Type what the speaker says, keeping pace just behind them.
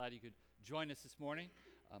Glad you could join us this morning.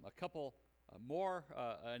 A couple more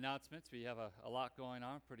announcements. We have a lot going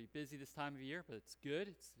on. Pretty busy this time of year, but it's good.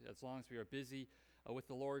 It's as long as we are busy with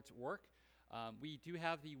the Lord's work. We do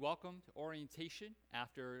have the welcome orientation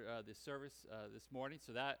after the service this morning.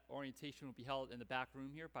 So that orientation will be held in the back room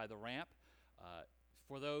here by the ramp.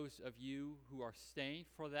 For those of you who are staying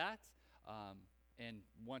for that and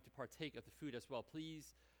want to partake of the food as well,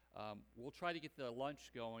 please, we'll try to get the lunch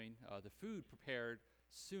going, the food prepared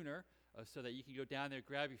sooner so that you can go down there,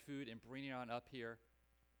 grab your food, and bring it on up here.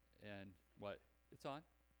 And what? It's on?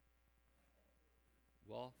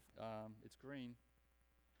 Well, it's green.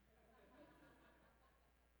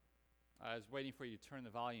 I was waiting for you to turn the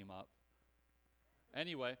volume up.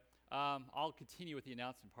 Anyway, I'll continue with the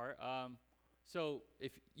announcement part. So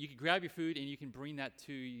if you can grab your food and you can bring that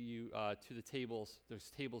to you to the tables,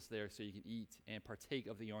 there's tables there so you can eat and partake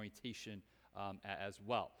of the orientation as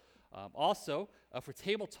well. Also, for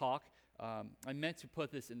Table Talk, I meant to put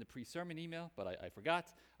this in the pre-sermon email, but I forgot.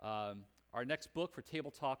 Our next book for Table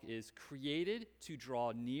Talk is Created to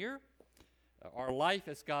Draw Near, Our Life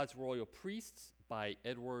as God's Royal Priests by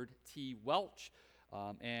Edward T. Welch.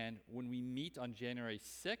 And when we meet on January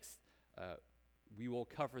 6th, we will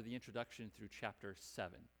cover the introduction through chapter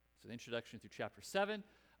 7. So the introduction through chapter 7,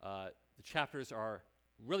 the chapters are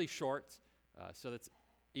really short, so that's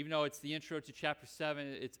even though it's the intro to chapter 7,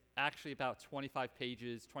 it's actually about 25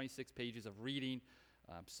 pages, 26 pages of reading.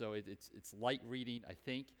 So it's light reading, I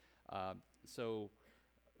think. So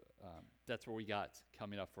that's what we got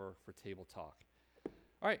coming up for Table Talk.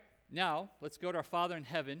 All right, now let's go to our Father in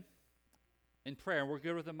heaven in prayer. And we're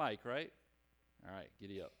good with the mic, right? All right,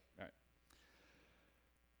 giddy up. All right.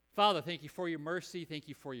 Father, thank you for your mercy. Thank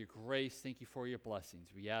you for your grace. Thank you for your blessings.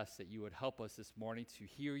 We ask that you would help us this morning to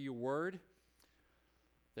hear your word,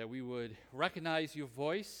 that we would recognize your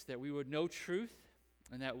voice, that we would know truth,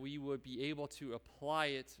 and that we would be able to apply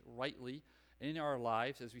it rightly in our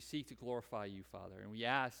lives as we seek to glorify you, Father. And we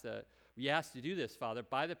ask to do this, Father,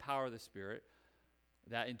 by the power of the Spirit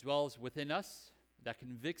that indwells within us, that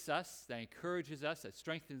convicts us, that encourages us, that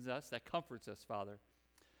strengthens us, that comforts us, Father.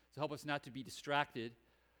 So help us not to be distracted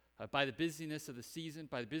by the busyness of the season,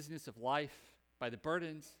 by the busyness of life, by the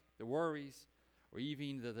burdens, the worries, or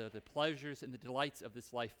even the pleasures and the delights of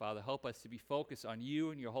this life, Father. Help us to be focused on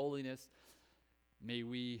you and your holiness. May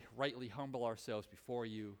we rightly humble ourselves before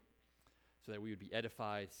you so that we would be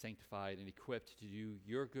edified, sanctified, and equipped to do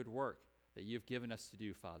your good work that you have given us to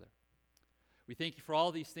do, Father. We thank you for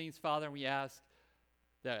all these things, Father, and we ask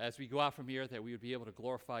that as we go out from here that we would be able to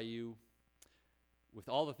glorify you with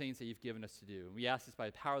all the things that you've given us to do. And we ask this by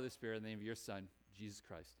the power of the Spirit in the name of your Son, Jesus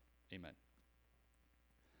Christ. Amen.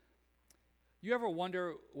 You ever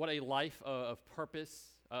wonder what a life of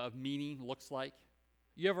purpose, of meaning looks like?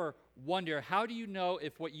 You ever wonder, how do you know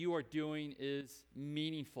if what you are doing is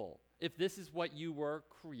meaningful, if this is what you were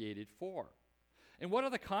created for? And what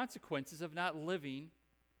are the consequences of not living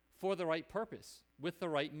for the right purpose, with the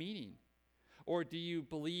right meaning? Or do you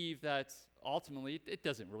believe that ultimately it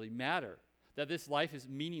doesn't really matter, that this life is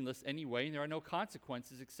meaningless anyway, and there are no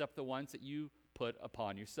consequences except the ones that you put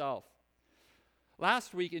upon yourself?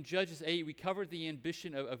 Last week in Judges 8, we covered the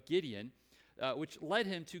ambition of Gideon, which led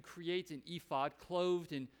him to create an ephod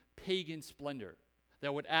clothed in pagan splendor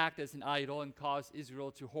that would act as an idol and cause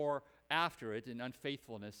Israel to whore after it in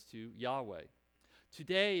unfaithfulness to Yahweh.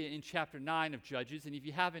 Today in chapter 9 of Judges, and if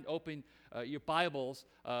you haven't opened your Bibles,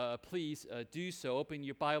 please do so. Open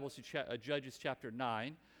your Bibles to Judges chapter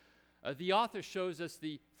 9. The author shows us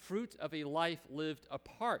the fruit of a life lived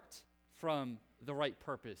apart from the right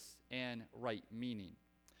purpose and right meaning.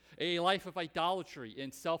 A life of idolatry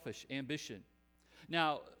and selfish ambition.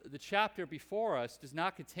 Now, the chapter before us does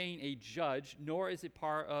not contain a judge, nor is it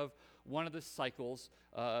part of one of the cycles,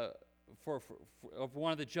 of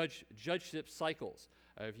one of the judgeship cycles.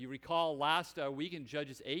 If you recall, last week in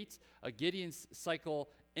Judges 8, Gideon's cycle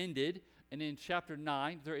ended, and in chapter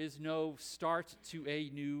 9, there is no start to a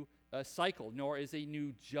new cycle, nor is a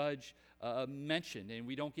new judge mentioned. And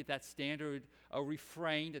we don't get that standard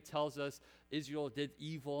refrain that tells us Israel did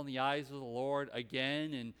evil in the eyes of the Lord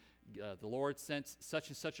again, and the Lord sent such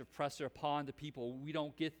and such oppressor upon the people. We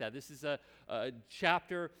don't get that. This is a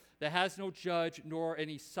chapter that has no judge nor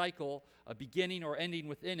any cycle, beginning or ending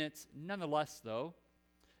within it. Nonetheless, though,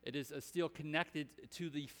 it is still connected to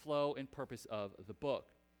the flow and purpose of the book.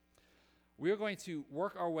 We are going to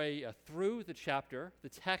work our way through the chapter, the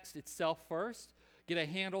text itself first, get a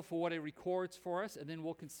handle for what it records for us, and then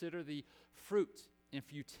we'll consider the fruit and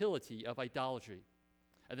futility of idolatry.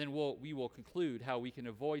 And then we will conclude how we can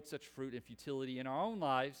avoid such fruit and futility in our own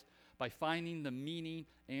lives by finding the meaning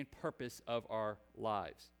and purpose of our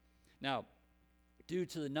lives. Now, due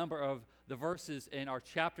to the number of the verses in our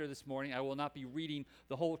chapter this morning, I will not be reading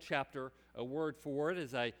the whole chapter word for word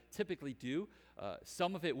as I typically do.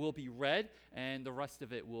 Some of it will be read, and the rest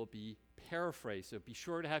of it will be paraphrased. So be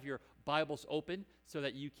sure to have your Bibles open so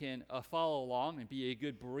that you can follow along and be a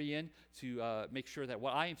good Berean to make sure that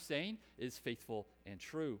what I am saying is faithful and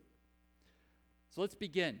true. So let's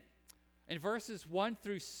begin. In verses 1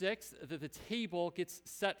 through 6, the table gets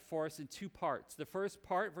set for us in two parts. The first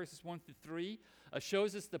part, verses 1 through 3,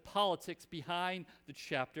 shows us the politics behind the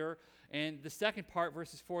chapter. And the second part,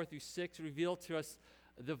 verses 4 through 6, reveal to us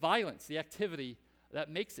the violence, the activity that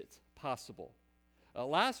makes it possible.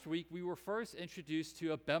 Last week, we were first introduced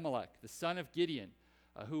to Abimelech, the son of Gideon,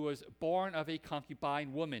 who was born of a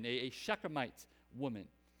concubine woman, a Shechemite woman.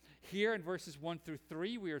 Here in verses 1 through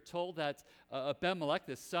 3, we are told that Abimelech,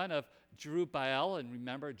 the son of Jerubbaal, and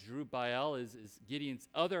remember, Jerubbaal is Gideon's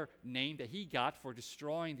other name that he got for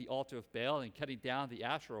destroying the altar of Baal and cutting down the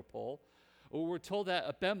Asherah pole. We're told that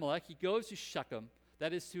Abimelech, he goes to Shechem,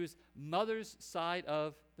 that is to his mother's side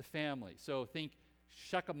of the family. So think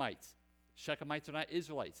Shechemites. Shechemites are not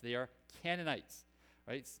Israelites, they are Canaanites,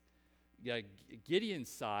 right?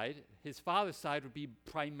 Gideon's side, his father's side, would be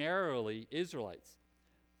primarily Israelites.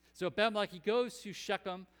 So Abimelech, he goes to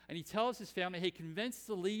Shechem, and he tells his family, hey, convince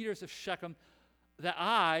the leaders of Shechem that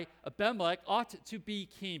I, Abimelech, ought to be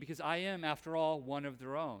king, because I am, after all, one of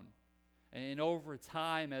their own. And over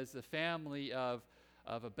time, as the family of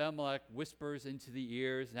Abimelech whispers into the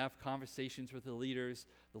ears and have conversations with the leaders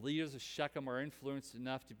of Shechem are influenced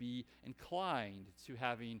enough to be inclined to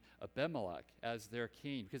having Abimelech as their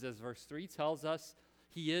king. Because as verse 3 tells us,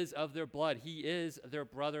 he is of their blood. He is their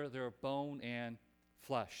brother, their bone and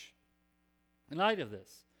flesh. In light of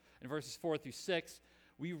this, in verses 4 through 6,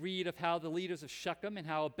 we read of how the leaders of Shechem and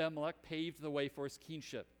how Abimelech paved the way for his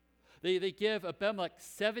kingship. They give Abimelech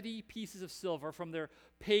 70 pieces of silver from their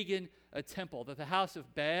pagan temple, that the house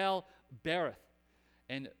of Baal Berith.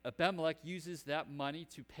 And Abimelech uses that money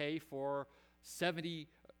to pay for some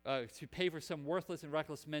worthless and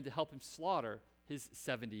reckless men to help him slaughter his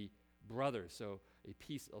 70 brothers. So a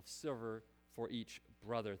piece of silver for each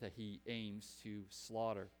brother that he aims to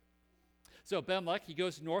slaughter. So Abimelech, he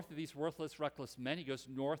goes north of these worthless, reckless men. He goes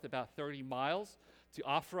north about 30 miles to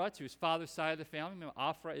Ophrah, to his father's side of the family.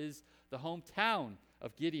 Ophrah is the hometown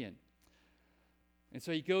of Gideon. And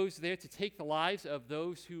so he goes there to take the lives of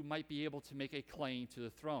those who might be able to make a claim to the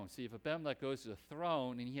throne. See, if Abimelech goes to the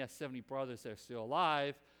throne and he has 70 brothers that are still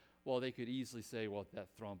alive, well, they could easily say, well, that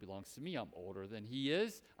throne belongs to me. I'm older than he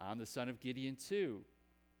is. I'm the son of Gideon too.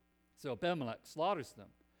 So Abimelech slaughters them.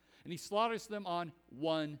 And he slaughters them on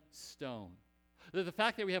one stone. The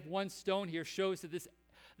fact that we have one stone here shows that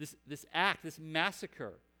this act, this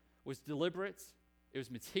massacre, was deliberate, it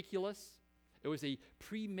was meticulous, it was a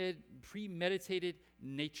premeditated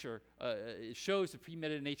nature. It shows the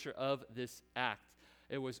premeditated nature of this act.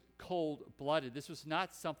 It was cold-blooded. This was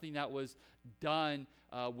not something that was done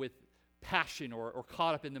with passion or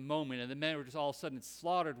caught up in the moment, and the men were just all of a sudden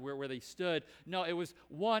slaughtered where they stood. No, it was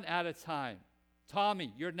one at a time.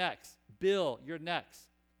 Tommy, you're next. Bill, you're next.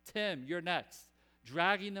 Tim, you're next.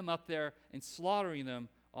 Dragging them up there and slaughtering them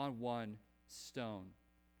on one stone.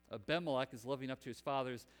 Abimelech is living up to his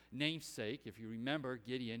father's namesake. If you remember,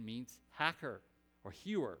 Gideon means hacker or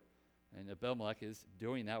hewer, and Abimelech is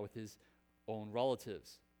doing that with his own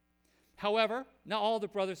relatives. However, not all the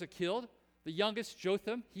brothers are killed. The youngest,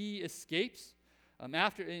 Jotham, he escapes.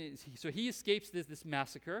 So he escapes this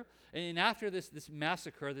massacre. And after this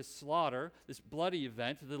massacre, this slaughter, this bloody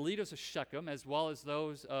event, the leaders of Shechem, as well as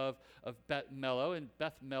those of Beth Millo, and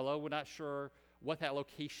Beth Millo, we're not sure what that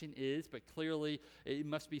location is, but clearly it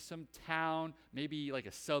must be some town, maybe like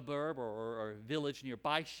a suburb or a village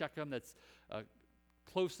nearby Shechem that's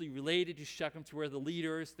closely related to Shechem, to where the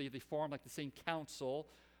leaders, they form like the same council,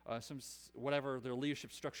 whatever their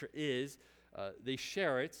leadership structure is, they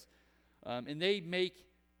share it. And they make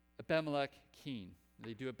Abimelech king.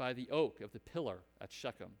 They do it by the oak of the pillar at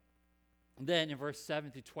Shechem. And then in verse 7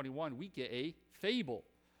 through 21, we get a fable.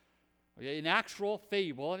 Okay, an actual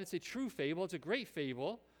fable, and it's a true fable. It's a great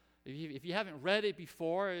fable. If you haven't read it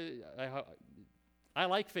before, I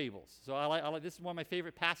like fables. So I like this is one of my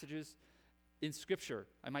favorite passages in Scripture.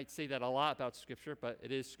 I might say that a lot about Scripture, but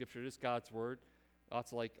it is Scripture. It is God's Word. Lots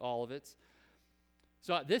to like all of it.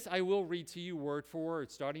 So this I will read to you word for word,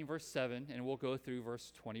 starting verse 7, and we'll go through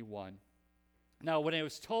verse 21. Now, when it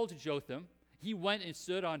was told to Jotham, he went and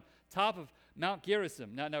stood on top of Mount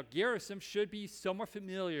Gerizim. Now Gerizim should be somewhat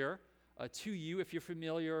familiar to you if you're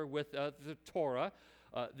familiar with the Torah.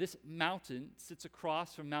 This mountain sits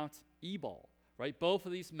across from Mount Ebal, right? Both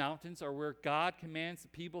of these mountains are where God commands the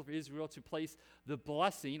people of Israel to place the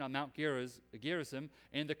blessing on Mount Gerizim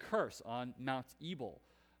and the curse on Mount Ebal.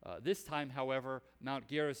 This time, however, Mount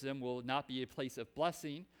Gerizim will not be a place of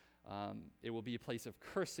blessing. It will be a place of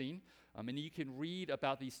cursing. And you can read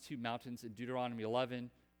about these two mountains in Deuteronomy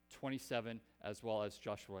 11, 27, as well as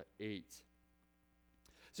Joshua 8.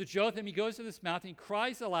 So Jotham, he goes to this mountain, he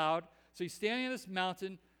cries aloud. So he's standing on this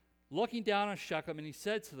mountain, looking down on Shechem, and he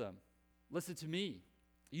said to them, "Listen to me,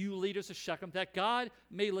 you leaders of Shechem, that God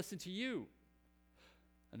may listen to you."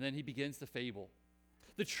 And then he begins the fable.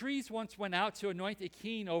 "The trees once went out to anoint a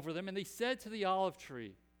king over them, and they said to the olive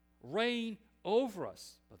tree, 'Reign over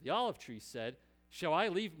us.' But the olive tree said, 'Shall I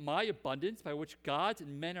leave my abundance by which gods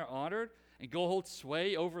and men are honored and go hold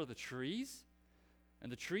sway over the trees?'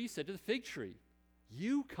 And the tree said to the fig tree,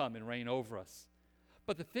 'You come and reign over us.'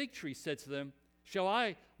 But the fig tree said to them, 'Shall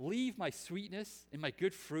I leave my sweetness and my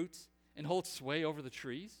good fruits and hold sway over the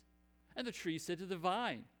trees?' And the tree said to the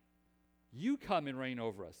vine, 'You come and reign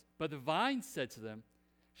over us.' But the vine said to them,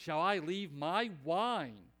 'Shall I leave my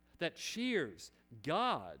wine that cheers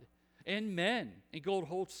God and men and go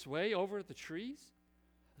hold sway over the trees?'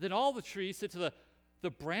 Then all the trees said to the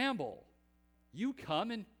bramble, 'You come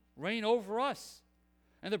and reign over us.'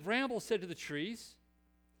 And the bramble said to the trees,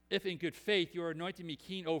 'If in good faith you are anointing me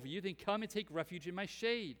king over you, then come and take refuge in my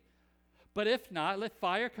shade. But if not, let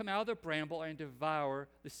fire come out of the bramble and devour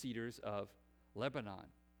the cedars of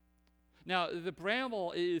Lebanon.'" Now, the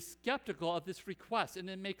bramble is skeptical of this request, and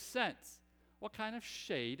it makes sense. What kind of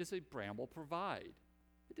shade does a bramble provide?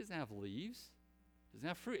 It doesn't have leaves. It doesn't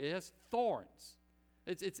have fruit. It has thorns.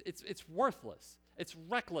 It's worthless. It's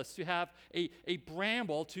reckless to have a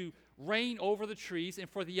bramble to reign over the trees and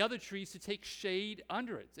for the other trees to take shade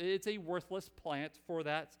under it. It's a worthless plant for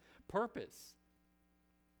that purpose.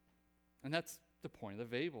 And that's the point of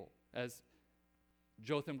the fable. As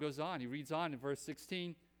Jotham goes on, he reads on in verse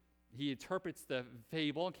 16, he interprets the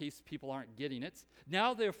fable in case people aren't getting it.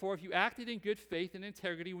 "Now, therefore, if you acted in good faith and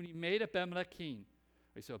integrity when you made Abimelech king."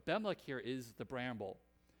 Right, so Abimelech here is the bramble,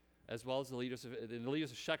 as well as the leaders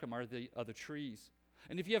of Shechem are the other trees.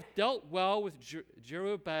 "And if you have dealt well with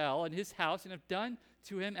Jerubbaal and his house and have done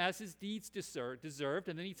to him as his deeds deserved,"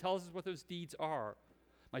 and then he tells us what those deeds are.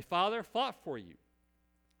 "My father fought for you,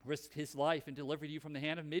 risked his life, and delivered you from the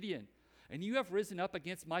hand of Midian. And you have risen up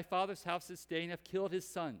against my father's house this day and have killed his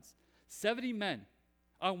sons, 70 men,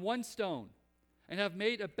 on one stone, and have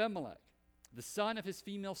made Abimelech the son of his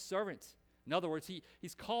female servant." In other words,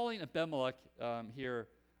 he's calling Abimelech here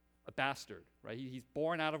a bastard, right? He's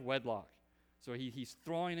born out of wedlock. So he's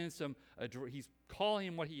throwing in he's calling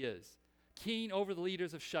him what he is. "King over the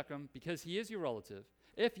leaders of Shechem, because he is your relative.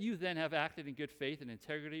 If you then have acted in good faith and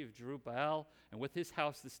integrity with Jerubbaal and with his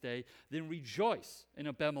house this day, then rejoice in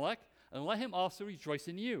Abimelech, and let him also rejoice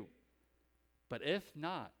in you. But if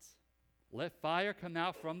not, let fire come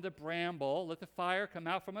out from the bramble, let the fire come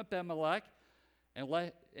out from Abimelech,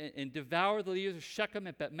 and devour the leaders of Shechem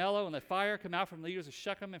and Beth Millo, and let fire come out from the leaders of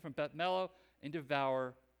Shechem and from Beth Millo, and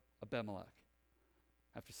devour Abimelech."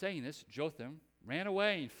 After saying this, Jotham ran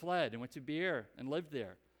away and fled and went to Beer and lived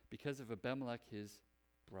there because of Abimelech, his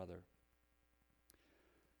brother.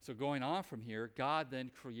 So going on from here, God then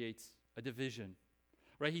creates a division.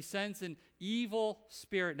 Right? He sends an evil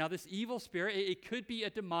spirit. Now, this evil spirit, it could be a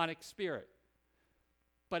demonic spirit,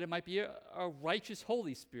 but it might be a righteous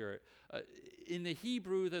Holy Spirit. In the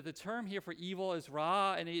Hebrew, the term here for evil is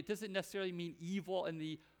ra, and it doesn't necessarily mean evil in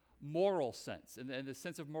the moral sense, in the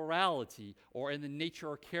sense of morality or in the nature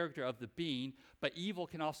or character of the being, but evil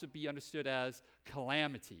can also be understood as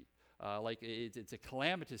calamity. Like it's a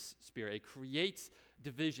calamitous spirit. It creates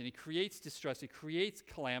division. It creates distress. It creates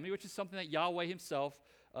calamity, which is something that Yahweh himself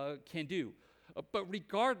can do. But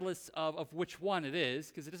regardless of which one it is,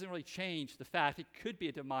 because it doesn't really change the fact it could be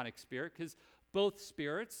a demonic spirit, because both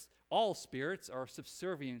spirits, all spirits, are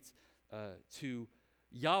subservient to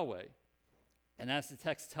Yahweh. And as the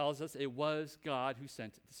text tells us, it was God who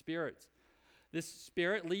sent the spirit. This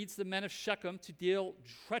spirit leads the men of Shechem to deal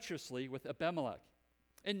treacherously with Abimelech.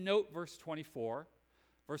 And note verse 24.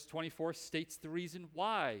 Verse 24 states the reason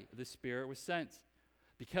why the spirit was sent.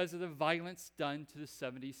 Because of the violence done to the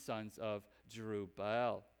 70 sons of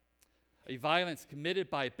Jerubbaal. A violence committed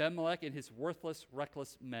by Abimelech and his worthless,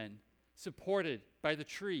 reckless men, supported by the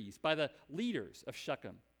trees, by the leaders of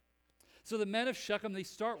Shechem. So the men of Shechem, they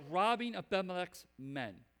start robbing Abimelech's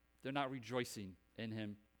men. They're not rejoicing in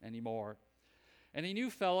him anymore. And a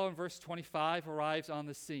new fellow in verse 25 arrives on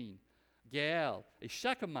the scene. Gaal, a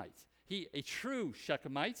Shechemite. a true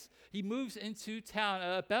Shechemite. He moves into town.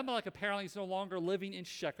 Abimelech apparently is no longer living in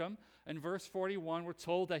Shechem. In verse 41, we're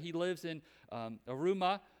told that he lives in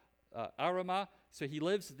Arumah, so he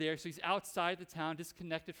lives there. So he's outside the town,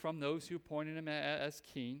 disconnected from those who appointed him as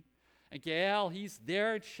king. And Gaal, he's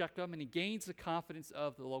there in Shechem, and he gains the confidence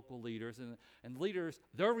of the local leaders. And leaders,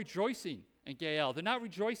 they're rejoicing in Gaal. They're not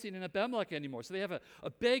rejoicing in Abimelech anymore. So they have a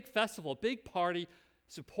big festival, a big party,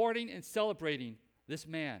 supporting and celebrating this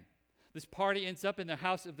man. This party ends up in the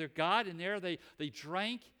house of their god, and there they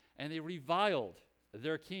drank and they reviled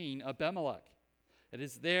their king, Abimelech. It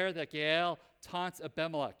is there that Gaal taunts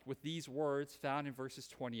Abimelech with these words found in verses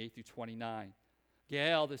 28 through 29.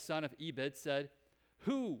 Gaal, the son of Ebed, said,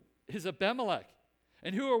 "Who is Abimelech?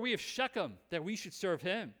 And who are we of Shechem that we should serve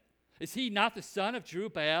him? Is he not the son of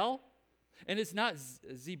Jerubbaal? And is not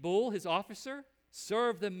Zebul his officer?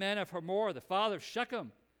 Serve the men of Hamor, the father of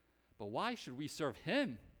Shechem. But why should we serve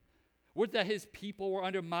him? Would that his people were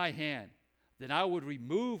under my hand. Then I would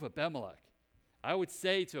remove Abimelech. I would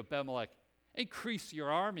say to Abimelech, increase your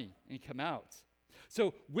army and come out."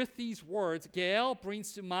 So with these words, Gaal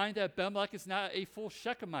brings to mind that Abimelech is not a full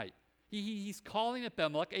Shechemite. He's calling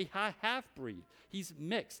Abimelech a half-breed. He's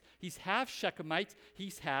mixed. He's half Shechemite.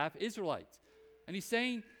 He's half Israelite. And he's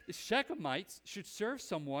saying the Shechemites should serve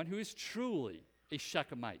someone who is truly a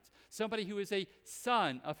Shechemite, somebody who is a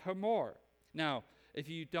son of Hamor. Now, if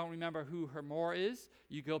you don't remember who Hamor is,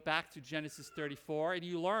 you go back to Genesis 34 and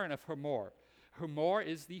you learn of Hamor. Hamor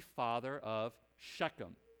is the father of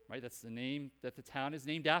Shechem, right? That's the name that the town is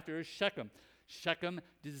named after, is Shechem. Shechem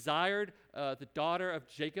desired the daughter of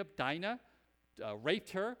Jacob, Dinah,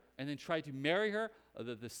 raped her, and then tried to marry her.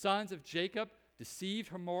 The sons of Jacob deceived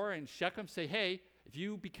Hamor, and Shechem say, hey, if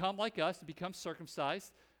you become like us and become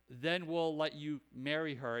circumcised, then we'll let you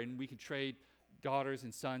marry her, and we can trade daughters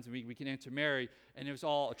and sons, and we can intermarry. And it was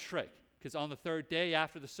all a trick, because on the third day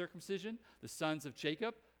after the circumcision, the sons of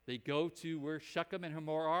Jacob, they go to where Shechem and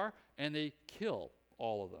Hamor are, and they kill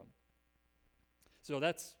all of them. So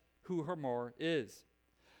that's who Hamor is.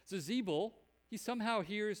 So Zebul, he somehow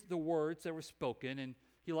hears the words that were spoken, and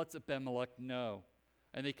he lets Abimelech know.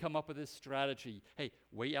 And they come up with this strategy. Hey,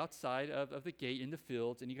 wait outside of the gate in the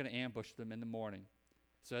fields, and you're going to ambush them in the morning.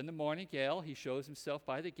 So in the morning, Gaal, he shows himself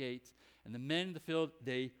by the gate, and the men in the field,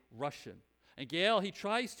 they rush him. And Gaal, he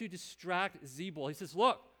tries to distract Zebul. He says,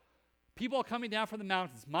 look, people are coming down from the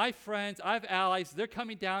mountains. My friends, I have allies. They're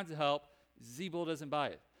coming down to help. Zebul doesn't buy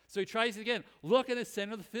it. So he tries it again. Look in the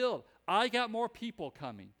center of the field. I got more people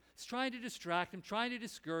coming. He's trying to distract him, trying to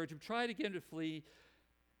discourage him, trying to get him to flee.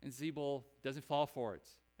 And Zebul doesn't fall for it.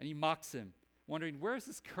 And he mocks him, wondering, where's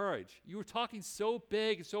this courage? You were talking so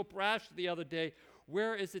big and so brash the other day.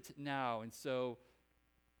 Where is it now? And so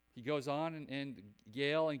he goes on, and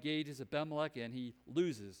Gaal engages Abimelech, and he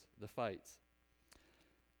loses the fight.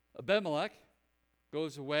 Abimelech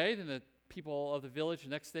goes away. Then the people of the village the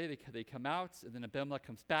next day, they come out, and then Abimelech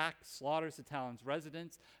comes back, slaughters the town's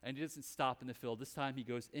residents, and he doesn't stop in the field. This time he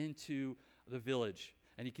goes into the village,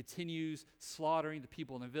 and he continues slaughtering the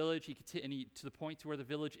people in the village. To the point to where the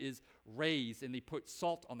village is razed, and they put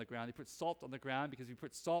salt on the ground. They put salt on the ground because if you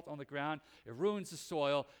put salt on the ground, it ruins the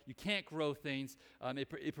soil. You can't grow things.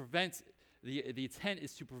 It prevents. The intent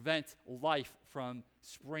is to prevent life from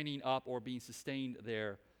springing up or being sustained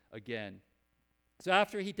there again. So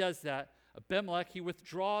after he does that, Abimelech, he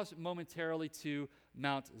withdraws momentarily to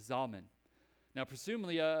Mount Zalmon. Now,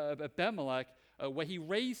 presumably, Abimelech, what he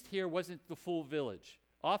raised here wasn't the full village.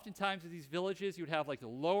 Oftentimes in these villages, you would have like the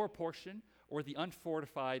lower portion or the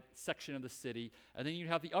unfortified section of the city, and then you'd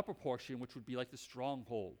have the upper portion, which would be like the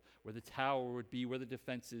stronghold, where the tower would be, where the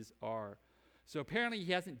defenses are. So apparently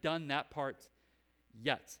he hasn't done that part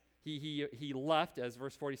yet. He left, as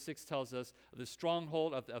verse 46 tells us, the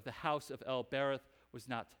stronghold of the house of El-Berith was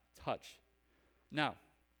not touched. Now,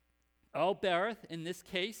 El-Berith in this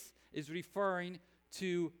case is referring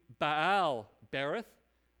to Baal-Berith,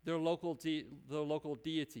 their local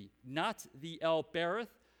deity, not the El-Berith,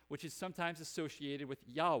 which is sometimes associated with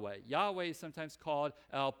Yahweh. Yahweh is sometimes called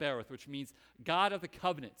El-Berith, which means God of the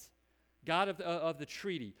covenant, God of the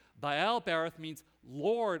treaty. Baal-Berith means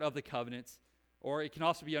Lord of the covenant, or it can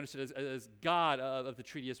also be understood as God of the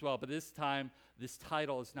treaty as well. But this time, this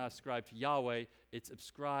title is not ascribed to Yahweh. It's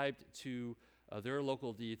ascribed to their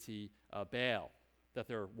local deity, Baal, that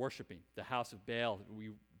they're worshiping, the house of Baal,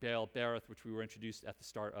 Baal-Berith, which we were introduced at the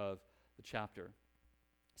start of the chapter.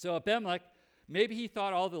 So Abimelech, maybe he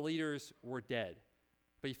thought all the leaders were dead,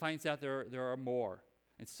 but he finds out there are more.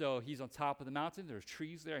 And so he's on top of the mountain, there's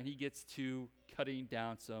trees there, and he gets to cutting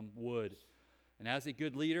down some wood. And as a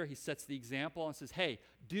good leader, he sets the example and says, hey,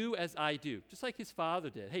 do as I do, just like his father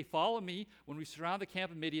did. Hey, follow me when we surround the camp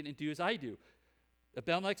of Midian and do as I do.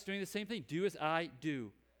 Abimelech's doing the same thing. Do as I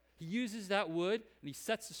do. He uses that wood and he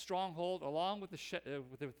sets the stronghold along with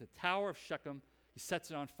the tower of Shechem. He sets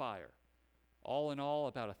it on fire. All in all,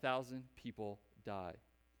 about 1,000 people die.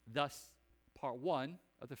 Thus, part one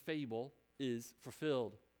of the fable is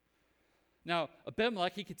fulfilled. Now,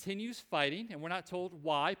 Abimelech, he continues fighting, and we're not told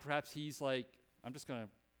why. Perhaps he's like, I'm just going to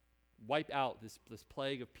wipe out this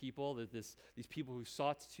plague of people, these people who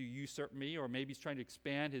sought to usurp me, or maybe he's trying to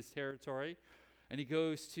expand his territory. And he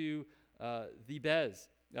goes to Thebez,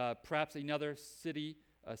 perhaps another city,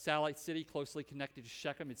 a satellite city closely connected to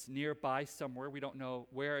Shechem. It's nearby somewhere. We don't know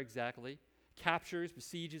where exactly. Captures,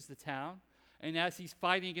 besieges the town. And as he's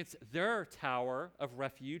fighting against their tower of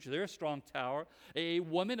refuge, their strong tower, a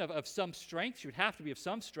woman of some strength, she would have to be of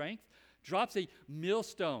some strength, drops a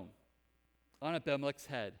millstone on Abimelech's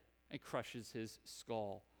head and crushes his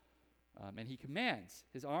skull. And he commands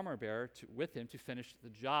his armor bearer with him to finish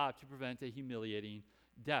the job to prevent a humiliating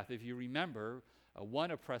death. If you remember,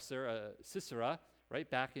 one oppressor, Sisera, right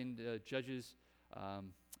back in Judges 4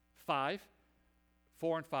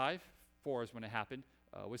 and 5, 4 is when it happened,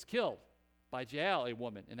 was killed by Jael, a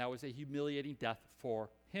woman, and that was a humiliating death for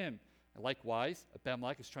him. And likewise,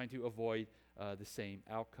 Abimelech is trying to avoid the same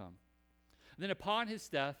outcome. And then upon his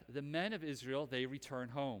death, the men of Israel, they return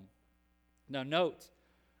home. Now note,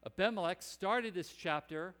 Abimelech started this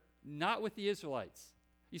chapter not with the Israelites.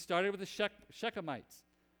 He started with the Shechemites.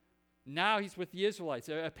 Now he's with the Israelites.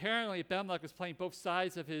 Apparently, Abimelech was playing both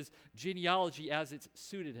sides of his genealogy as it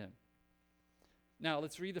suited him. Now,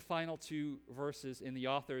 let's read the final two verses in the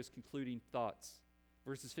author's concluding thoughts,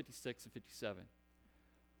 verses 56 and 57.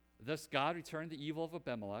 Thus God returned the evil of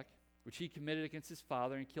Abimelech, which he committed against his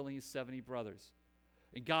father in killing his 70 brothers.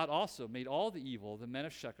 And God also made all the evil of the men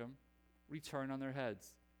of Shechem return on their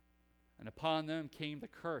heads. And upon them came the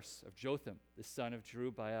curse of Jotham, the son of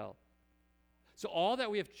Jerubbaal. So all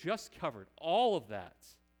that we have just covered, all of that,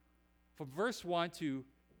 from verse 1 to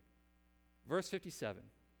verse 57,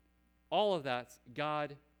 all of that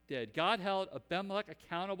God did. God held Abimelech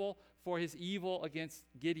accountable for his evil against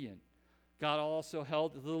Gideon. God also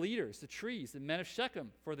held the leaders, the trees, the men of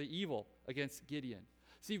Shechem, for the evil against Gideon.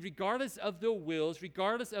 See, regardless of their wills,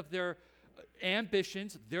 regardless of their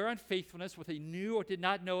ambitions, their unfaithfulness, what they knew or did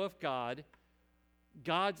not know of God,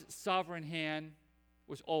 God's sovereign hand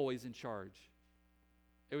was always in charge.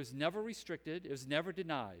 It was never restricted. It was never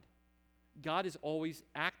denied. God is always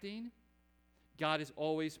acting. God is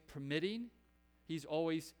always permitting. He's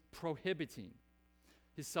always prohibiting.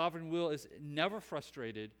 His sovereign will is never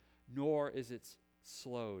frustrated, nor is it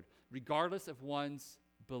slowed, regardless of one's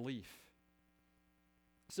belief.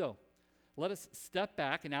 So, let us step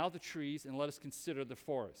back and out of the trees and let us consider the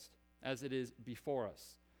forest as it is before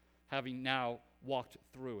us, having now walked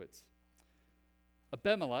through it.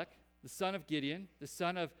 Abimelech, the son of Gideon, the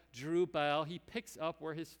son of Jerubbaal, he picks up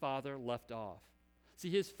where his father left off. See,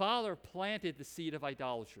 his father planted the seed of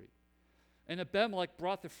idolatry, and Abimelech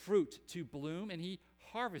brought the fruit to bloom, and he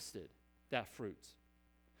harvested that fruit.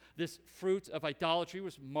 This fruit of idolatry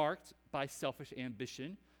was marked by selfish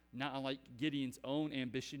ambition, not unlike Gideon's own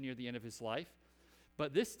ambition near the end of his life.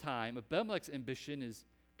 But this time, Abimelech's ambition is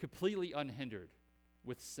completely unhindered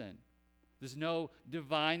with sin. There's no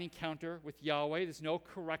divine encounter with Yahweh. There's no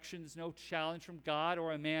correction. There's no challenge from God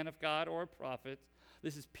or a man of God or a prophet.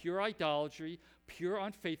 This is pure idolatry, pure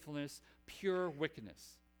unfaithfulness, pure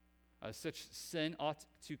wickedness. Such sin ought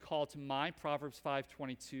to call to mind Proverbs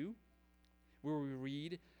 5:22, where we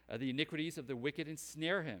read, the iniquities of the wicked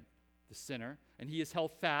ensnare him, the sinner, and he is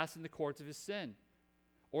held fast in the courts of his sin.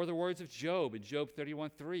 Or the words of Job in Job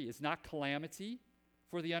 31:3, is not calamity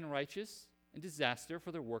for the unrighteous and disaster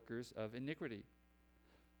for the workers of iniquity.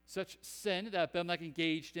 Such sin that Abimelech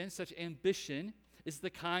engaged in, such ambition, is the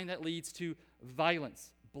kind that leads to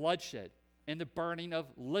violence, bloodshed, and the burning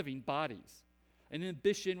of living bodies. An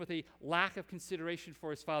ambition with a lack of consideration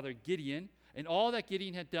for his father Gideon and all that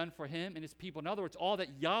Gideon had done for him and his people. In other words, all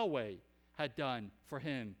that Yahweh had done for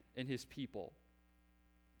him and his people.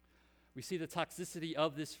 We see the toxicity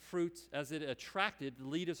of this fruit as it attracted the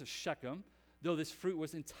leaders of Shechem. Though this fruit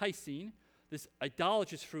was enticing, this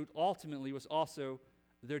idolatrous fruit ultimately was also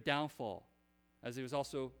their downfall, as it was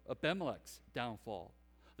also Abimelech's downfall.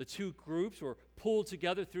 The two groups were pulled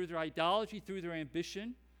together through their idolatry, through their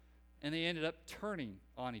ambition, and they ended up turning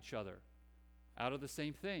on each other out of the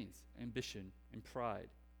same things, ambition and pride.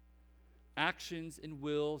 Actions and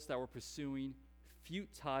wills that were pursuing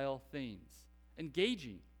futile things,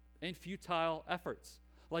 engaging in futile efforts,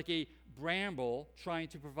 like a bramble trying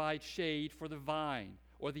to provide shade for the vine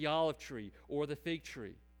or the olive tree or the fig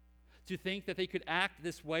tree. To think that they could act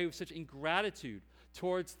this way with such ingratitude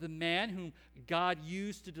towards the man whom God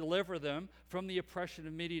used to deliver them from the oppression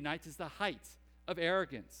of Midianites is the height of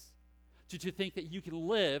arrogance. To think that you can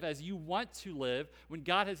live as you want to live when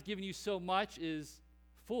God has given you so much is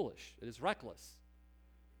foolish, it is reckless,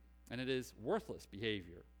 and it is worthless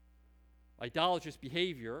behavior. Idolatrous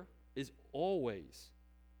behavior is always,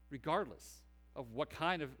 regardless of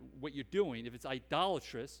what you're doing, if it's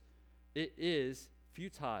idolatrous, it is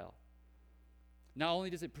futile. Not only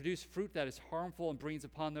does it produce fruit that is harmful and brings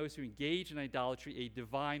upon those who engage in idolatry a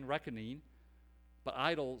divine reckoning, but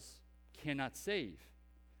idols cannot save,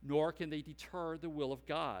 nor can they deter the will of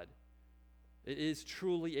God. It is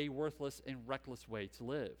truly a worthless and reckless way to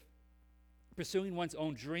live. Pursuing one's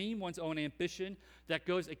own dream, one's own ambition that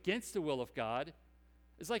goes against the will of God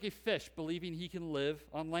is like a fish believing he can live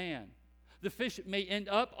on land. The fish may end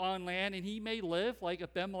up on land and he may live like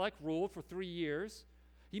Abimelech ruled for 3 years.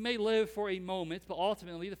 He may live for a moment, but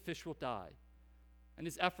ultimately the fish will die. And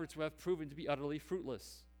his efforts will have proven to be utterly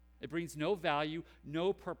fruitless. It brings no value,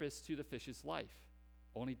 no purpose to the fish's life,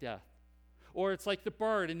 only death. Or it's like the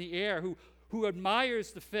bird in the air who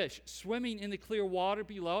admires the fish swimming in the clear water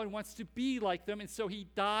below and wants to be like them, and so he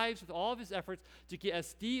dives with all of his efforts to get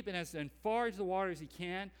as deep and as far into the water as he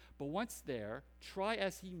can. But once there, try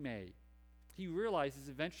as he may, he realizes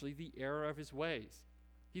eventually the error of his ways.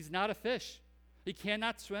 He's not a fish. He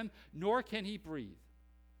cannot swim, nor can he breathe.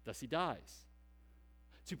 Thus he dies.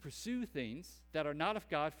 To pursue things that are not of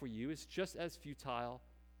God for you is just as futile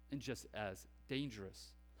and just as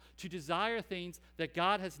dangerous. To desire things that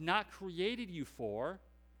God has not created you for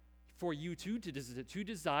you to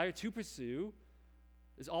desire, to pursue,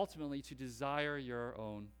 is ultimately to desire your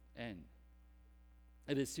own end.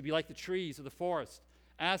 It is to be like the trees of the forest,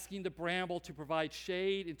 asking the bramble to provide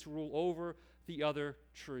shade and to rule over the other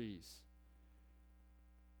trees.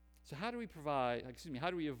 So how do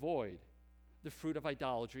we avoid the fruit of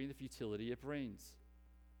idolatry and the futility it brings?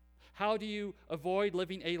 How do you avoid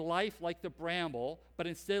living a life like the bramble, but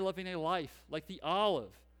instead living a life like the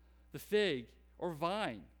olive, the fig, or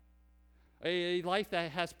vine? A life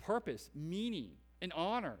that has purpose, meaning, and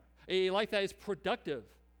honor. A life that is productive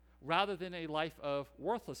rather than a life of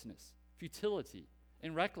worthlessness, futility,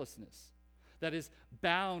 and recklessness that is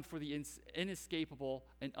bound for the inescapable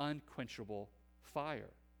and unquenchable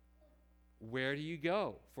fire. Where do you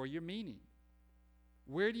go for your meaning?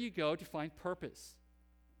 Where do you go to find purpose?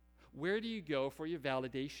 Where do you go for your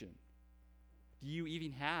validation? Do you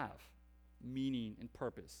even have meaning and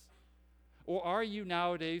purpose? Or are you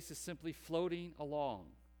nowadays just simply floating along,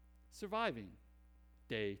 surviving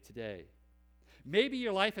day to day? Maybe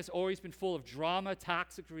your life has always been full of drama,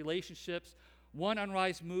 toxic relationships, one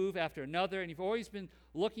unwise move after another, and you've always been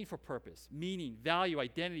looking for purpose, meaning, value,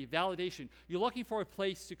 identity, validation. You're looking for a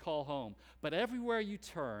place to call home. But everywhere you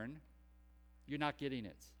turn, you're not getting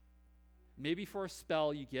it. Maybe for a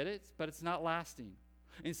spell you get it, but it's not lasting.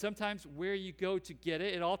 And sometimes where you go to get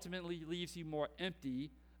it, it ultimately leaves you more empty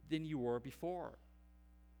than you were before.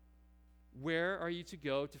 Where are you to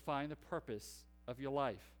go to find the purpose of your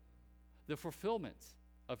life, the fulfillment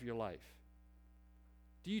of your life?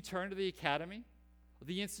 Do you turn to the academy,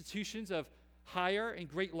 the institutions of higher and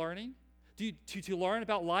great learning, to learn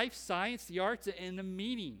about life, science, the arts, and the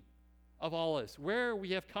meaning of all this, where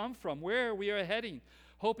we have come from, where we are heading,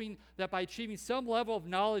 hoping that by achieving some level of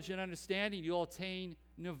knowledge and understanding, you'll attain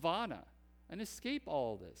nirvana and escape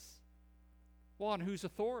all this? Well, on whose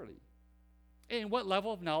authority? And what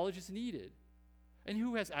level of knowledge is needed? And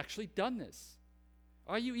who has actually done this?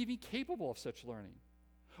 Are you even capable of such learning?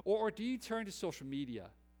 Or do you turn to social media?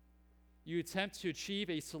 You attempt to achieve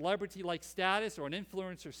a celebrity-like status or an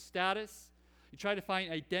influencer status. You try to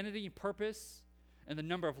find identity and purpose in the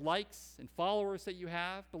number of likes and followers that you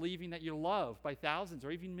have, believing that you're loved by thousands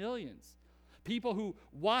or even millions. People who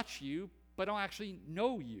watch you but don't actually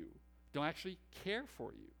know you, don't actually care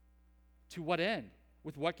for you. To what end?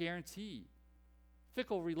 With what guarantee?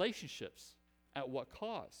 Fickle relationships. At what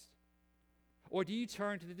cost? Or do you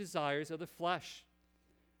turn to the desires of the flesh?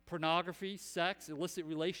 Pornography, sex, illicit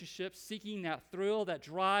relationships, seeking that thrill, that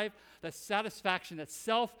drive, that satisfaction, that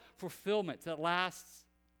self-fulfillment that lasts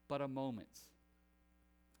but a moment.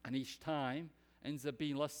 And each time ends up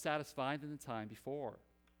being less satisfying than the time before.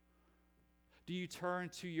 Do you turn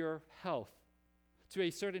to your health, to a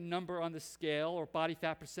certain number on the scale or body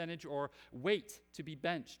fat percentage or weight to be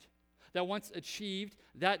benched? That once achieved,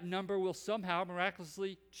 that number will somehow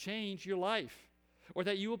miraculously change your life. Or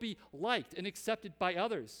that you will be liked and accepted by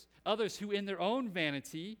others who in their own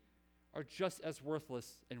vanity are just as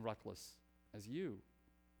worthless and reckless as you?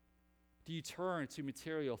 Do you turn to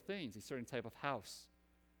material things, a certain type of house,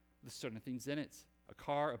 with certain things in it, a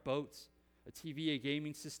car, a boat, a TV, a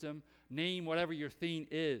gaming system, name whatever your thing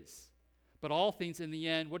is. But all things in the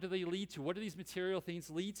end, what do they lead to? What do these material things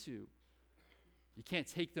lead to? You can't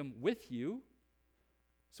take them with you,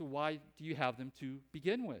 so why do you have them to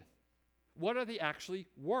begin with? What are they actually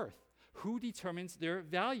worth? Who determines their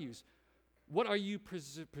values? What are you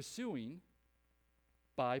pursuing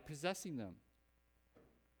by possessing them?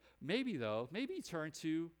 Maybe you turn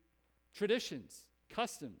to traditions,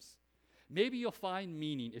 customs. Maybe you'll find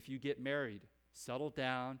meaning if you get married, settle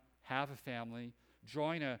down, have a family,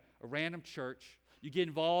 join a random church. You get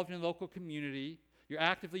involved in a local community. You're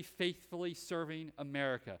actively, faithfully serving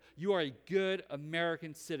America. You are a good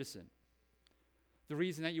American citizen. The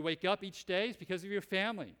reason that you wake up each day is because of your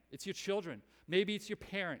family. It's your children. Maybe it's your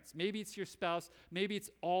parents. Maybe it's your spouse. Maybe it's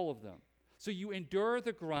all of them. So you endure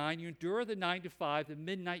the grind. You endure the 9 to 5, the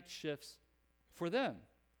midnight shifts for them.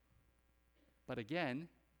 But again,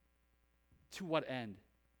 to what end?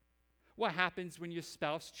 What happens when your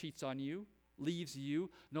spouse cheats on you, leaves you,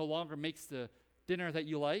 no longer makes the dinner that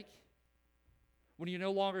you like? When you're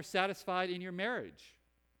no longer satisfied in your marriage?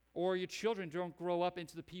 Or your children don't grow up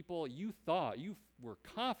into the people you thought, you were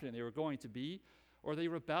confident they were going to be, or they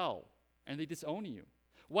rebel and they disown you?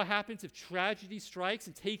 What happens if tragedy strikes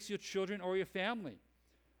and takes your children or your family?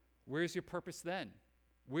 Where's your purpose then?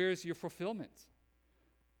 Where's your fulfillment?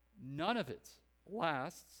 None of it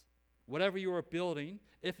lasts. Whatever you are building,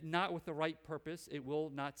 if not with the right purpose, it will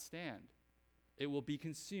not stand. It will be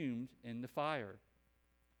consumed in the fire.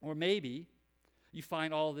 Or maybe you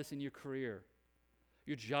find all of this in your career.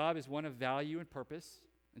 Your job is one of value and purpose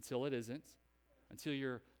until it isn't, until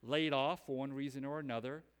you're laid off for one reason or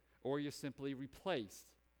another, or you're simply replaced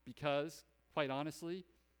because, quite honestly,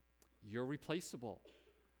 you're replaceable.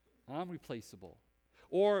 I'm replaceable.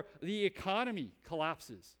 Or the economy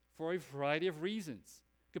collapses for a variety of reasons,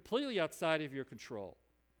 completely outside of your control.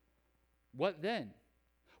 What then?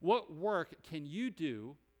 What work can you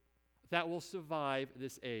do that will survive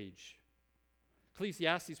this age?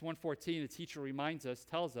 Ecclesiastes 1:14, the teacher reminds us,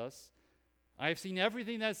 tells us, I have seen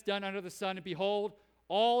everything that's done under the sun, and behold,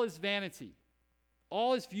 all is vanity.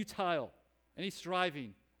 All is futile, and he's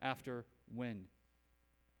striving after wind.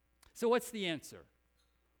 So what's the answer?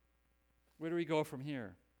 Where do we go from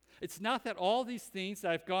here? It's not that all these things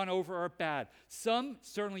that I've gone over are bad. Some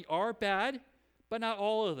certainly are bad, but not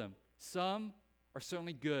all of them. Some are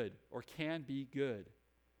certainly good or can be good.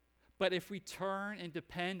 But if we turn and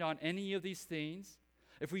depend on any of these things,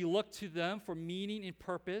 if we look to them for meaning and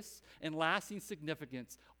purpose and lasting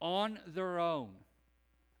significance on their own,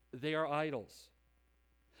 they are idols.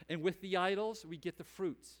 And with the idols, we get the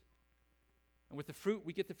fruit. And with the fruit,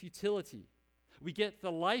 we get the futility. We get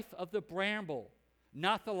the life of the bramble,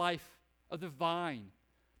 not the life of the vine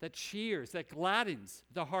that cheers, that gladdens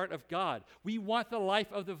the heart of God. We want the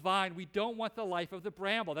life of the vine. We don't want the life of the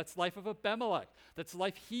bramble. That's the life of Abimelech. That's the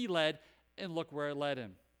life he led, and look where it led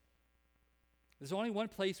him. There's only one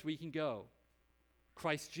place we can go.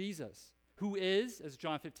 Christ Jesus, who is, as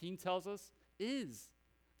John 15 tells us, is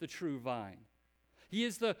the true vine. He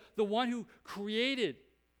is the one who created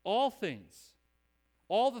all things.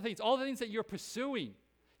 All the things that you're pursuing,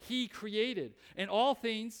 he created. And all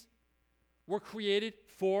things were created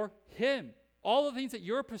for him. All the things that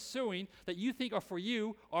you're pursuing that you think are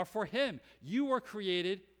for him. You were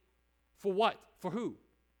created for what? For who?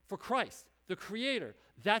 For Christ, the creator.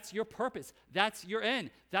 That's your purpose. That's your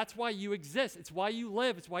end. That's why you exist. It's why you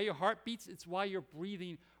live. It's why your heart beats. It's why you're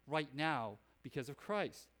breathing right now, because of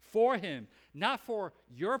Christ. For him, not for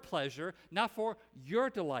your pleasure, not for your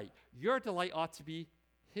delight. Your delight ought to be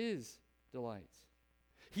his delight.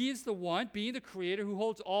 He is the one, being the creator, who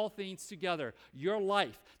holds all things together. Your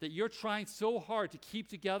life that you're trying so hard to keep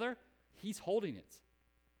together, he's holding it.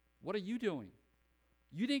 What are you doing?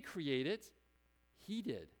 You didn't create it. He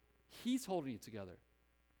did. He's holding it together.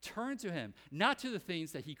 Turn to him, not to the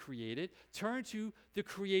things that he created. Turn to the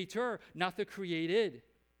creator, not the created.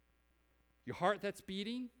 Your heart that's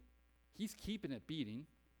beating, he's keeping it beating.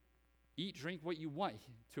 Eat, drink what you want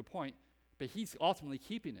to a point, but he's ultimately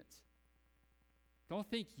keeping it. Don't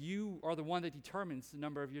think you are the one that determines the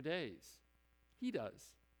number of your days. He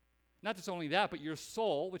does. Not just only that, but your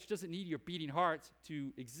soul, which doesn't need your beating heart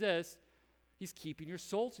to exist, he's keeping your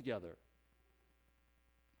soul together.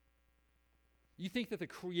 You think that the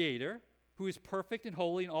Creator, who is perfect and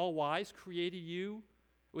holy and all-wise, created you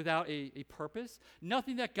without a purpose?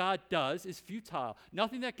 Nothing that God does is futile.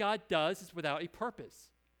 Nothing that God does is without a purpose.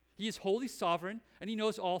 He is wholly sovereign, and he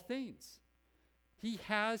knows all things. He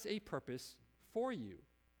has a purpose for you.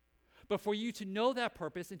 But for you to know that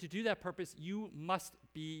purpose and to do that purpose, you must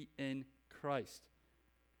be in Christ.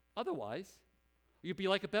 Otherwise, you'd be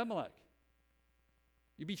like Abimelech.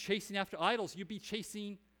 You'd be chasing after idols. You'd be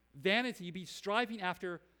chasing vanity. You'd be striving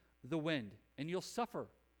after the wind. And you'll suffer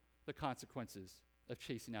the consequences of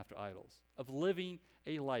chasing after idols, of living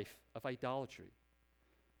a life of idolatry.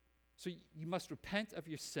 So you must repent of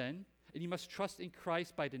your sin, and you must trust in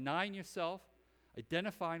Christ by denying yourself,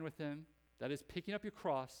 identifying with him, that is, picking up your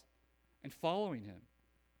cross, and following him.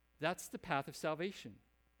 That's the path of salvation.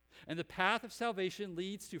 And the path of salvation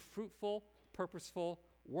leads to fruitful, purposeful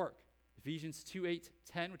work. Ephesians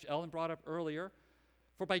 2:8-10, which Ellen brought up earlier.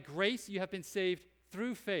 For by grace you have been saved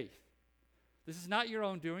through faith. This is not your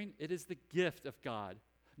own doing, it is the gift of God,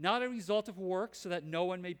 not a result of works, so that no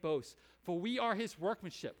one may boast. For we are his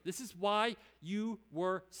workmanship. This is why you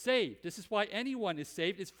were saved. This is why anyone is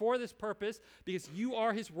saved. It's for this purpose, because you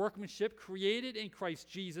are his workmanship, created in Christ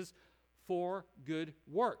Jesus for good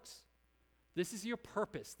works. This is your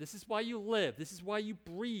purpose. This is why you live. This is why you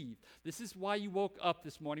breathe. This is why you woke up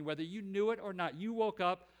this morning, whether you knew it or not. You woke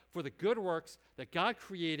up for the good works that God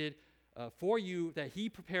created for you, that he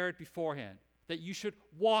prepared beforehand, that you should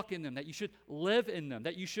walk in them, that you should live in them,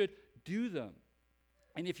 that you should do them.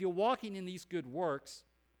 And if you're walking in these good works,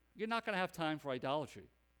 you're not going to have time for idolatry.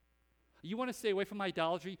 You want to stay away from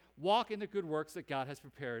idolatry? Walk in the good works that God has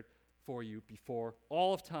prepared for you before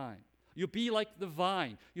all of time. You'll be like the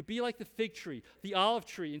vine. You'll be like the fig tree, the olive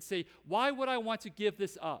tree, and say, why would I want to give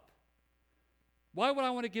this up? Why would I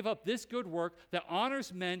want to give up this good work that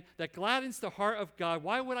honors men, that gladdens the heart of God?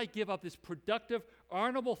 Why would I give up this productive,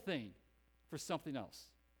 honorable thing for something else?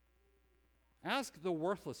 Ask the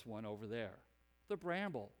worthless one over there, the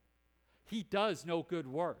bramble. He does no good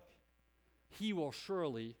work. He will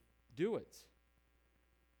surely do it.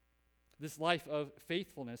 This life of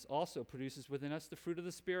faithfulness also produces within us the fruit of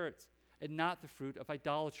the Spirit, and not the fruit of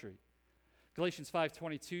idolatry. Galatians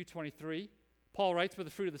 5:22-23, Paul writes, "For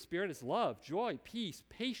the fruit of the Spirit is love, joy, peace,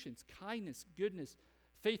 patience, kindness, goodness,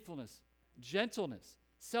 faithfulness, gentleness,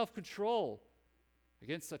 self-control.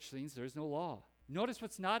 Against such things there is no law." Notice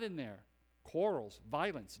what's not in there: quarrels,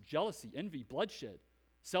 violence, jealousy, envy, bloodshed,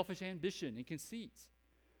 selfish ambition, and conceit.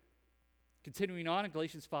 Continuing on in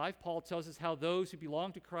Galatians 5, Paul tells us how those who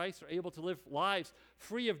belong to Christ are able to live lives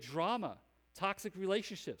free of drama, toxic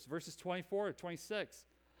relationships, verses 24-26.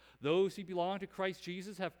 Those who belong to Christ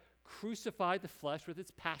Jesus have crucified the flesh with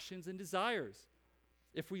its passions and desires.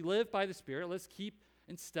 If we live by the Spirit, let's keep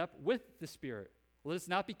in step with the Spirit. Let us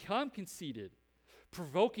not become conceited,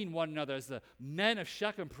 provoking one another as the men of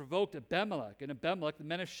Shechem provoked Abimelech, and Abimelech, the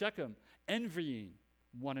men of Shechem, envying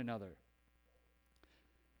one another.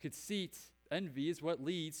 Conceit, envy, is what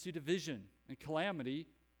leads to division and calamity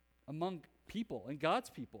among people and God's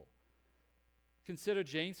people. Consider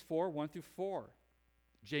James 4:1-4.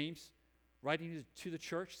 James, writing to the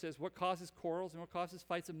church, says, "What causes quarrels and what causes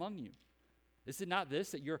fights among you? Is it not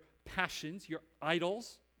this, that your passions, your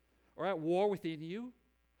idols, are at war within you?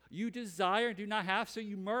 You desire and do not have, so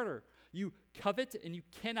you murder. You covet and you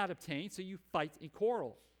cannot obtain, so you fight and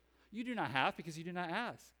quarrel. You do not have because you do not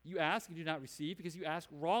ask. You ask and do not receive because you ask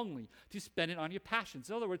wrongly to spend it on your passions."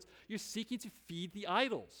 In other words, you're seeking to feed the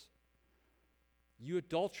idols. You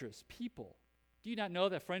adulterous people, do you not know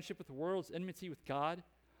that friendship with the world is enmity with God?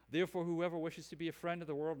 Therefore, whoever wishes to be a friend of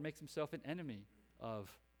the world makes himself an enemy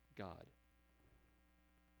of God.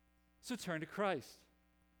 So turn to Christ.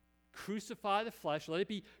 Crucify the flesh. Let it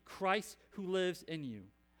be Christ who lives in you.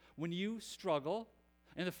 When you struggle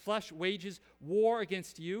and the flesh wages war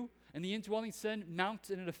against you, and the indwelling sin mounts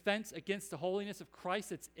in an offense against the holiness of Christ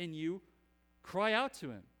that's in you, cry out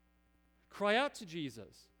to him. Cry out to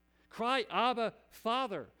Jesus. Cry, "Abba,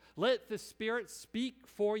 Father." Let the Spirit speak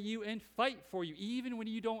for you and fight for you, even when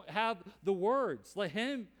you don't have the words. Let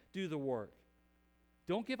him do the work.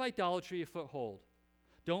 Don't give idolatry a foothold.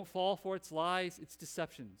 Don't fall for its lies, its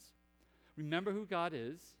deceptions. Remember who God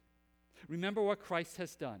is. Remember what Christ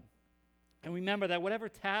has done. And remember that whatever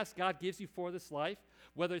task God gives you for this life,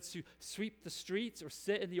 whether it's to sweep the streets or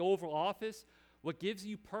sit in the Oval Office, what gives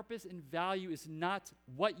you purpose and value is not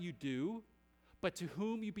what you do, but to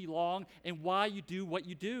whom you belong and why you do what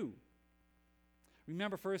you do.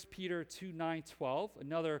 Remember 1 Peter 2:9-12,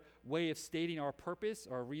 another way of stating our purpose,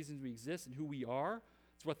 our reasons we exist, and who we are.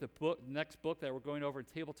 It's what the next book that we're going over in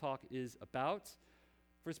Table Talk is about.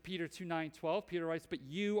 1 Peter 2:9-12, Peter writes, "But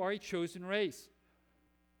you are a chosen race,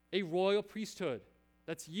 a royal priesthood."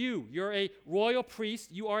 That's you. You're a royal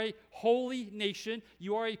priest. You are a holy nation.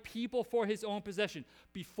 You are a people for his own possession.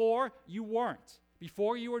 Before, you weren't.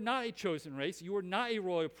 Before you were not a chosen race. You were not a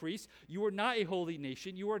royal priest. You were not a holy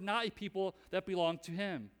nation. You were not a people that belonged to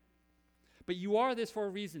him. But you are this for a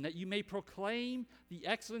reason, that you may proclaim the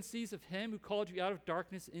excellencies of him who called you out of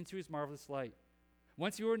darkness into his marvelous light.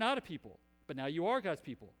 Once you were not a people, but now you are God's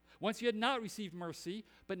people. Once you had not received mercy,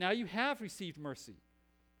 but now you have received mercy.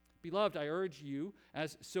 Beloved, I urge you,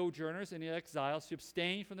 as sojourners and exiles, to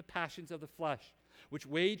abstain from the passions of the flesh, which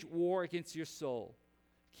wage war against your soul.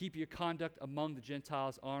 Keep your conduct among the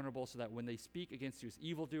Gentiles honorable, so that when they speak against you as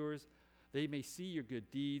evildoers, they may see your good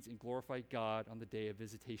deeds and glorify God on the day of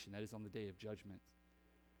visitation, that is, on the day of judgment.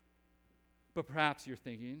 But perhaps you're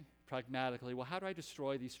thinking pragmatically, well, how do I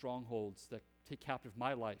destroy these strongholds that take captive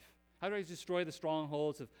my life? How do I destroy the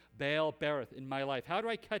strongholds of Baal Berith in my life? How do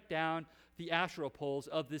I cut down the Asherah poles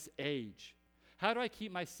of this age? How do I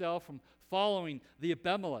keep myself from following the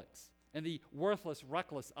Abimelechs and the worthless,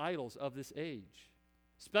 reckless idols of this age?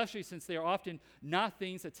 Especially since they are often not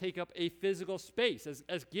things that take up a physical space,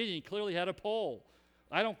 as Gideon clearly had a pole.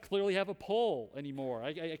 I don't clearly have a pole anymore.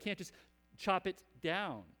 I can't just chop it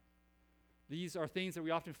down. These are things that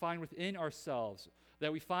we often find within ourselves,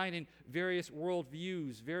 that we find in various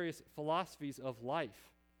worldviews, various philosophies of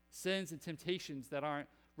life, sins and temptations that aren't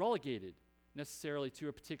relegated necessarily to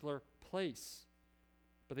a particular place,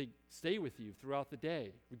 but they stay with you throughout the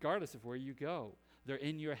day, regardless of where you go. They're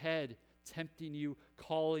in your head, tempting you,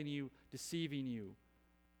 calling you, deceiving you.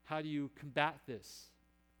 How do you combat this?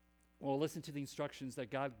 Well, listen to the instructions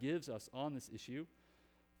that God gives us on this issue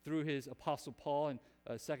through his apostle Paul in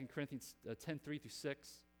 2 Corinthians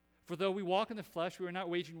 10:3-6. For though we walk in the flesh, we are not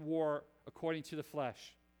waging war according to the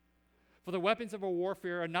flesh. For the weapons of our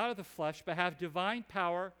warfare are not of the flesh, but have divine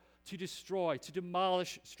power to destroy, to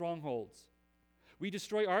demolish strongholds. We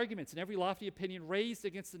destroy arguments and every lofty opinion raised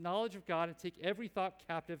against the knowledge of God, and take every thought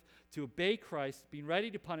captive to obey Christ, being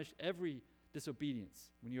ready to punish every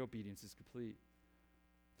disobedience when your obedience is complete.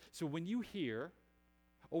 So when you hear,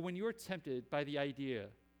 or when you're tempted by the idea,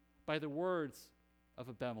 by the words of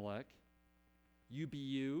Abimelech, you be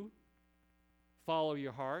you, follow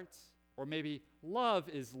your heart, or maybe love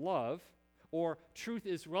is love, or truth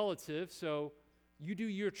is relative, so you do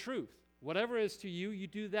your truth. Whatever is to you, you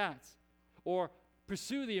do that. Or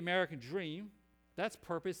pursue the American dream. That's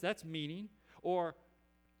purpose, that's meaning. Or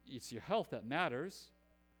it's your health that matters.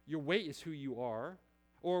 Your weight is who you are.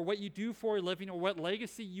 Or what you do for a living, or what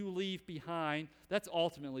legacy you leave behind. That's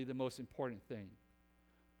ultimately the most important thing.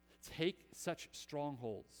 Take such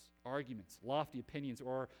strongholds, arguments, lofty opinions,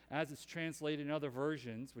 or as it's translated in other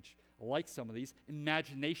versions, which I like some of these,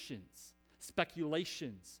 imaginations,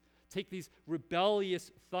 speculations. Take these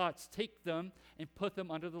rebellious thoughts, take them and put them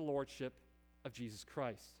under the lordship of Jesus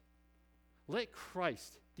Christ. Let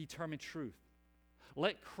Christ determine truth.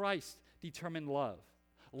 Let Christ determine love.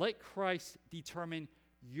 Let Christ determine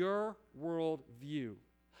your worldview.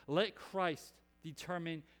 Let Christ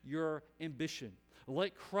determine your ambition.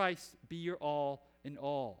 Let Christ be your all in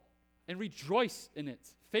all. And rejoice in it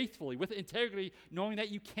faithfully, with integrity, knowing that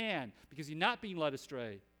you can, because you're not being led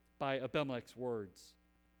astray by Abimelech's words.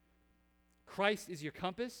 Christ is your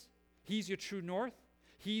compass. He's your true north.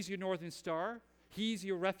 He's your northern star. He's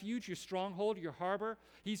your refuge, your stronghold, your harbor.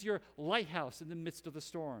 He's your lighthouse in the midst of the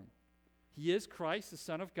storm. He is Christ, the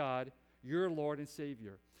Son of God, your Lord and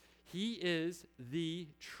Savior. He is the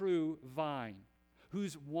true vine,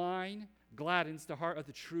 whose wine gladdens the heart of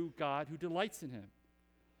the true God who delights in him.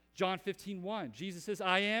 John 15:1, Jesus says,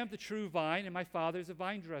 I am the true vine, and my Father is a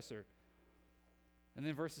vine dresser. And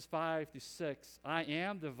then verses 5-6, I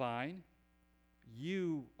am the vine,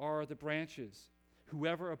 you are the branches.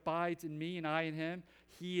 Whoever abides in me and I in him,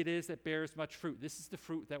 he it is that bears much fruit. This is the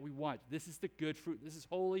fruit that we want. This is the good fruit. This is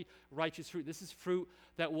holy, righteous fruit. This is fruit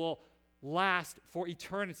that will last for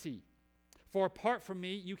eternity. For apart from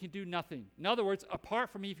me, you can do nothing. In other words, apart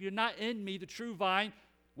from me, if you're not in me, the true vine,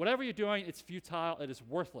 whatever you're doing, it's futile, it is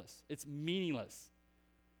worthless, it's meaningless.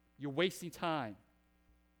 You're wasting time.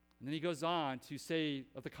 And then he goes on to say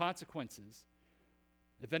of the consequences.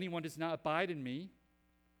 If anyone does not abide in me,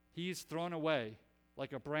 he is thrown away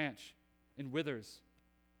like a branch and withers.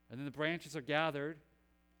 And then the branches are gathered,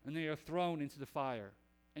 and they are thrown into the fire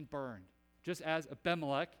and burned, just as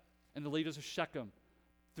Abimelech and the leaders of Shechem,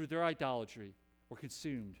 through their idolatry, were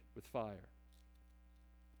consumed with fire.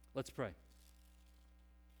 Let's pray.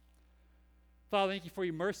 Father, thank you for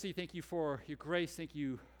your mercy. Thank you for your grace. Thank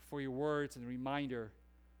you for your words and the reminder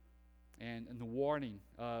and the warning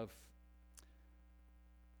of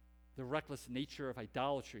the reckless nature of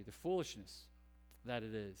idolatry, the foolishness that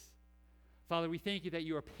it is. Father, we thank you that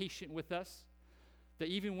you are patient with us, that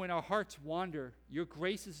even when our hearts wander, your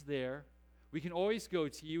grace is there. We can always go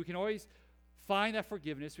to you. We can always find that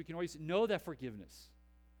forgiveness. We can always know that forgiveness.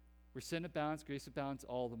 Where sin abounds, grace abounds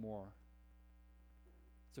all the more.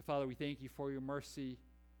 So, Father, we thank you for your mercy.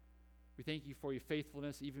 We thank you for your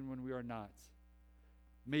faithfulness even when we are not.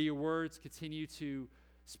 May your words continue to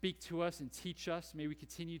speak to us and teach us. May we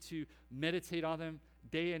continue to meditate on them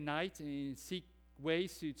day and night and seek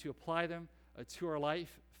ways to apply them to our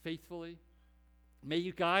life faithfully. May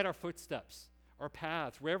you guide our footsteps, our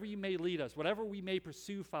paths, wherever you may lead us, whatever we may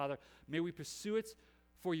pursue, Father, may we pursue it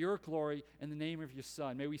for your glory in the name of your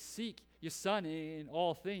Son. May we seek your Son in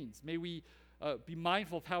all things. May we be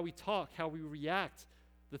mindful of how we talk, how we react,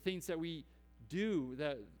 the things that we do,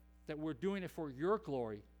 that we're doing it for your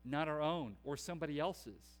glory, not our own or somebody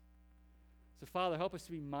else's. So, Father, help us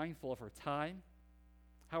to be mindful of our time,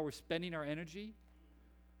 how we're spending our energy,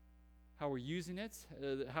 how we're using it,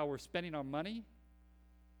 how we're spending our money.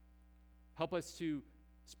 Help us to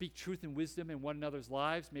speak truth and wisdom in one another's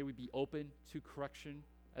lives. May we be open to correction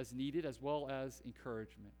as needed, as well as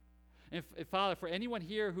encouragement. And Father, for anyone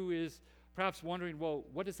here who is perhaps wondering, well,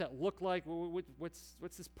 what does that look like?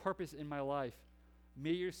 What's this purpose in my life?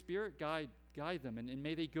 May your Spirit guide them, and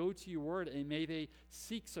may they go to your word, and may they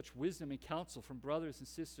seek such wisdom and counsel from brothers and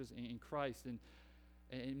sisters in Christ,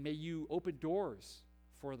 and may you open doors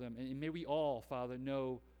for them, and may we all, Father,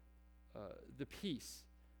 know the peace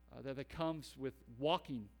that comes with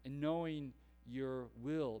walking and knowing your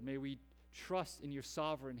will. May we trust in your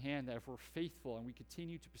sovereign hand that if we're faithful and we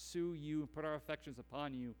continue to pursue you and put our affections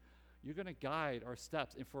upon you, you're going to guide our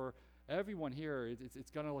steps. And for everyone here,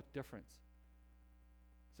 it's going to look different.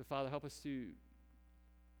 So, Father, help us to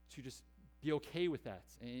just be okay with that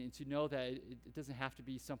and to know that it doesn't have to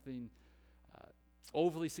be something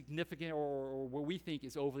overly significant or what we think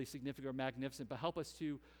is overly significant or magnificent, but help us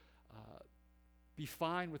to be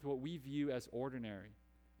fine with what we view as ordinary,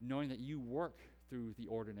 knowing that you work through the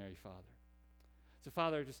ordinary, Father. So,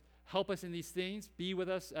 Father, just help us in these things. Be with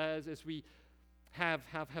us as we have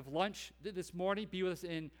lunch this morning. Be with us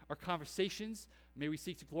in our conversations. May we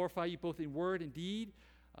seek to glorify you both in word and deed.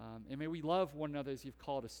 And may we love one another as you've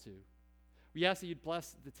called us to. We ask that you'd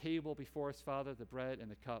bless the table before us, Father, the bread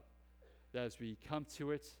and the cup, that as we come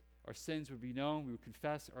to it, our sins would be known. We would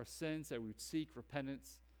confess our sins, that we would seek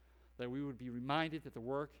repentance, that we would be reminded that the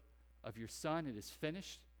work of your Son, it is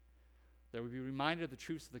finished, that we would be reminded of the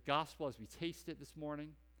truths of the gospel as we taste it this morning,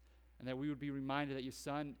 and that we would be reminded that your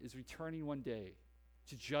Son is returning one day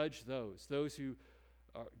to judge those who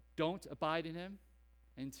don't abide in him,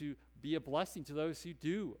 and to be a blessing to those who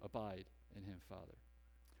do abide in him, Father.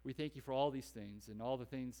 We thank you for all these things and all the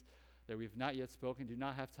things that we have not yet spoken, do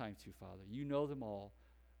not have time to, Father. You know them all.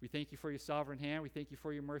 We thank you for your sovereign hand. We thank you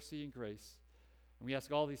for your mercy and grace. And we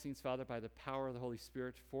ask all these things, Father, by the power of the Holy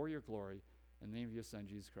Spirit for your glory, in the name of your Son,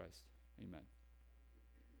 Jesus Christ. Amen.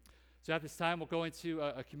 So at this time, we'll go into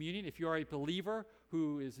a communion. If you are a believer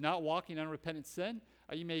who is not walking in unrepentant sin,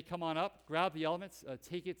 you may come on up, grab the elements,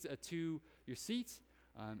 take it to your seat,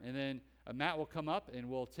 and then Matt will come up and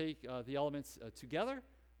we'll take the elements together,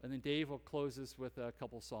 and then Dave will close us with a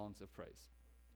couple songs of praise.